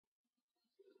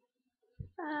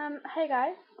Hey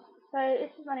guys, so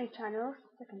this is my new channel,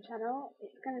 second channel.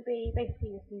 It's going to be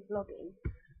basically just me vlogging.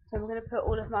 So I'm going to put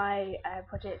all of my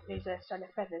Project Loser Strand of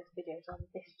Feathers videos on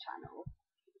this channel.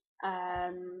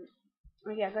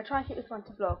 Yeah, I'm going to try and keep this one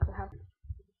to vlog.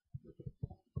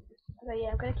 So yeah,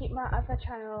 I'm going to keep my other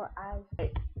channel as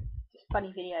just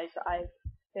funny videos that I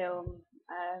film,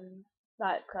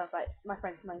 like my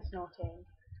friends and mine snorting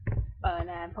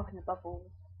and popping the bubbles.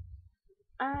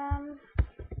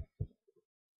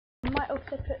 I might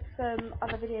also put some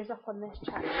other videos up on this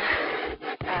channel,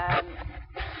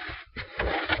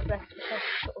 just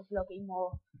sort of vlogging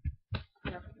more,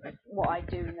 what I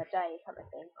do in the day kind of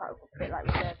thing, quite a bit like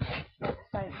with the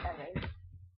stone feathers.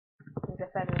 There's a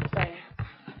feather and stone.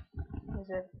 There's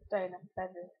a stone and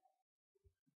feathers.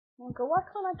 Oh my god, why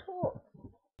can't I talk?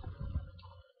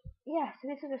 Yeah, so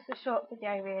this is just a short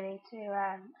video really to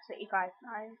let you guys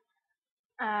know.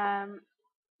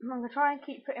 I'm going to try and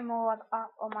keep putting more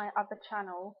up on my other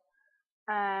channel,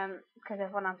 because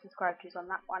everyone unsubscribed who's on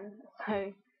that one,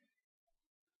 so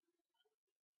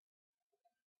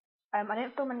I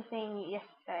didn't film anything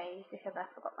yesterday because I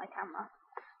forgot my camera,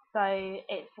 so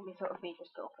it's probably sort of me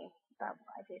just talking about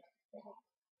what I did.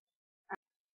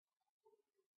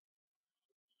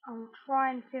 I'm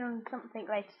trying to film something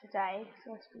later today,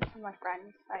 so I'll speak to my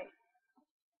friends, so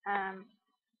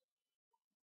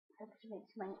hopefully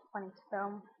it's something funny to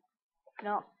film. If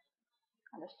not,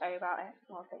 I'll just show you about it,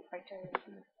 or I'll take photos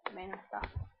and come in and stuff.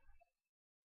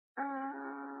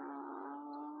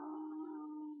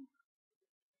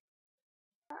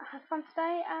 Have fun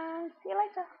today and see you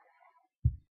later.